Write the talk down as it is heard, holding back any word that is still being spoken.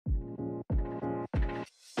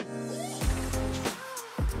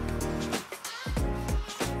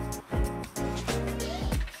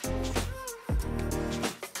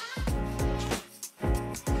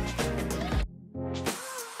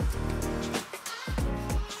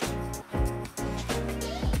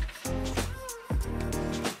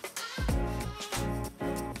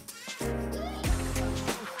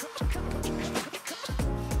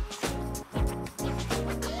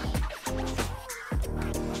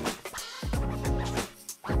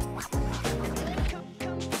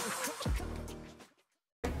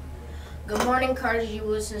Good morning, Carter G.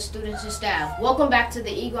 Woodson students and staff. Welcome back to the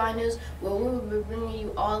Eagle Eye News, where we will be bringing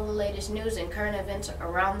you all the latest news and current events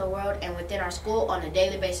around the world and within our school on a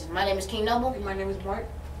daily basis. My name is King Noble. And my name is Mark.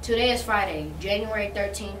 Today is Friday, January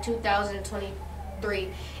 13, 2023,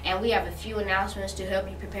 and we have a few announcements to help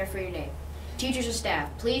you prepare for your day. Teachers and staff,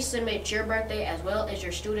 please submit your birthday as well as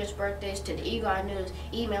your students' birthdays to the Eagle Eye News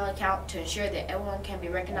email account to ensure that everyone can be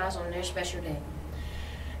recognized on their special day.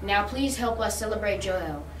 Now, please help us celebrate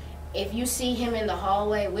Joel. If you see him in the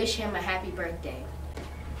hallway, wish him a happy birthday.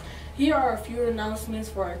 Here are a few announcements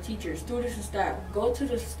for our teachers, students, and staff. Go to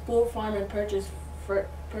the school farm and purchase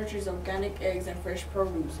organic eggs and fresh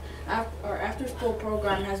produce. Our after-school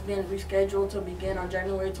program has been rescheduled to begin on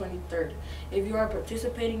January 23rd. If you are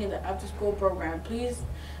participating in the after-school program, please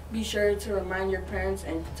be sure to remind your parents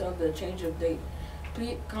and tell the change of date.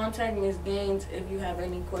 Please contact Ms. Gaines if you have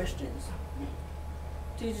any questions.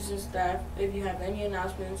 Teachers and staff, if you have any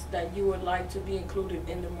announcements that you would like to be included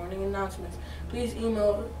in the morning announcements, please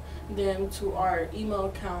email them to our email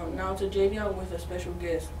account, now to Javion with a special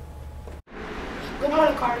guest. Good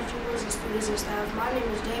morning, Carter G. Woodson students and staff. My name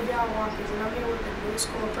is Javion Walkers, and I'm here with the new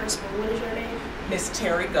school principal. What is your name? Miss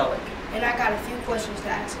Terry Gullick. And I got a few questions to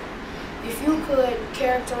ask you. If you could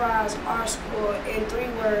characterize our school in 3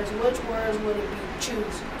 words, which words would it be?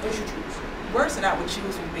 Choose. What you choose? Words that I would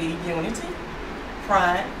choose would be unity,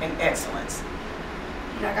 pride, and excellence.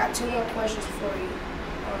 And I got 2 more questions for you.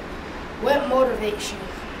 What motivates you?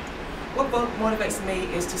 What motivates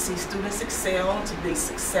me is to see students excel, to be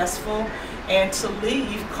successful, and to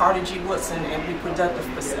leave Carter G. Woodson and be productive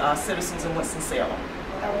citizens in Winston-Salem.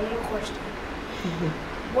 I got 1 more question.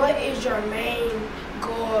 What is your main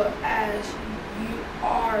goal as you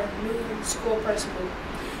are new school principal?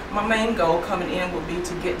 My main goal coming in would be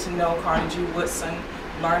to get to know Carter G. Woodson,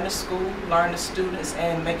 learn the school, learn the students,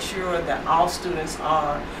 and make sure that all students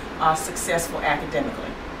are successful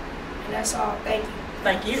academically. And that's all. Thank you.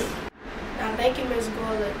 Thank you. Now, thank you, Ms.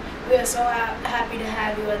 Gullick. We are so happy to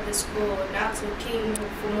have you at the school. Now to King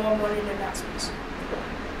for more morning announcements.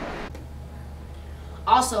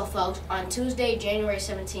 Also, folks, on Tuesday, January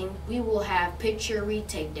 17th, we will have Picture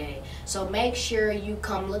Retake Day, so make sure you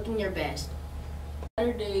come looking your best.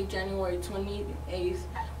 Saturday, January 28th,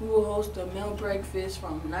 we will host a meal breakfast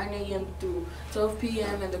from 9 a.m. to 12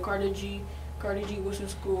 p.m. in the Carter G. Woodson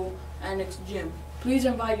School Annex Gym. Please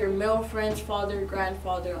invite your male friends, father,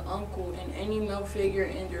 grandfather, uncle, and any male figure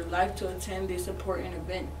in your life to attend this important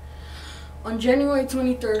event. On January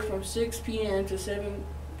 23rd from 6 p.m. to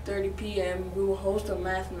 7:30 p.m. we will host a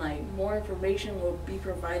math night. More information will be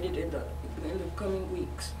provided in the coming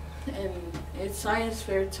weeks. And it's science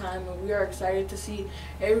fair time, and we are excited to see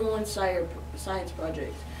everyone's science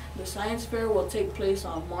projects. The science fair will take place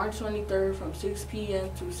on March 23rd from 6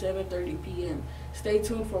 p.m. to 7:30 p.m. Stay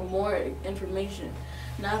tuned for more information.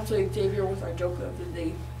 Now to Xavier with our joke of the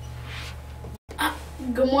day.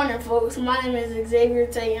 Good morning, folks. My name is Xavier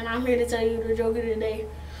Tate, and I'm here to tell you the joke of the day.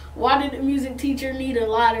 Why did the music teacher need a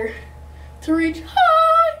ladder? To reach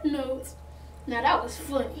high notes. Now that was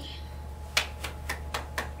funny.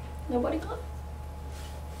 Nobody clapped?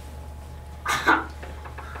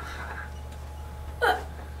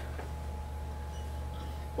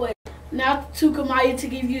 Wait. Now to Kamaya to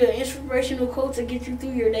give you an inspirational quote to get you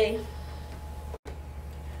through your day.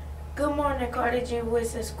 Good morning, Carter G.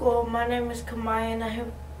 Woodson School. My name is Kamaya,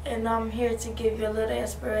 and I'm here to give you a little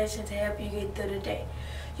inspiration to help you get through the day.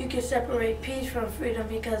 You can separate peace from freedom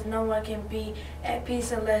because no one can be at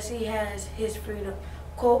peace unless he has his freedom.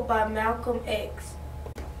 Quote by Malcolm X.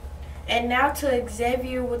 And now to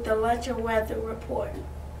Xavier with the lunch and weather report.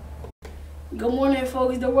 Good morning,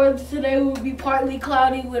 folks. The weather today will be partly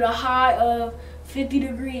cloudy with a high of 50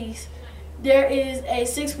 degrees. There is a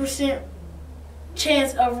 6%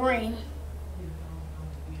 chance of rain.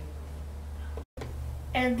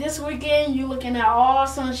 And this weekend, you're looking at all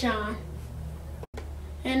sunshine.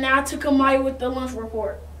 And now to Kamaya with the lunch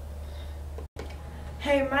report.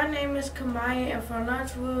 Hey, my name is Kamaya, and for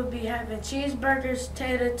lunch we will be having cheeseburgers,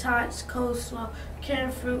 tater tots, coleslaw,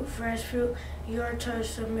 canned fruit, fresh fruit, your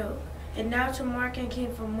choice of milk. And now to Mark and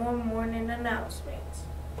King for more morning announcements.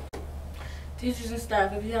 Teachers and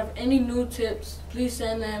staff, if you have any new tips, please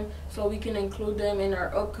send them so we can include them in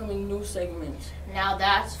our upcoming news segments. Now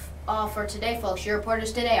that's all for today, folks. Your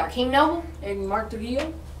reporters today are King Noble And Mark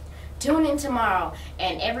Trujillo. Tune in tomorrow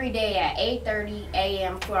and every day at 8:30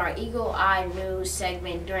 a.m. for our Eagle Eye News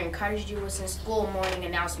segment during Carter G. Woodson School morning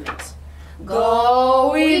announcements.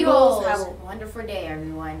 Go Eagles! Have a wonderful day,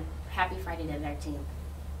 everyone. Happy Friday the 13th.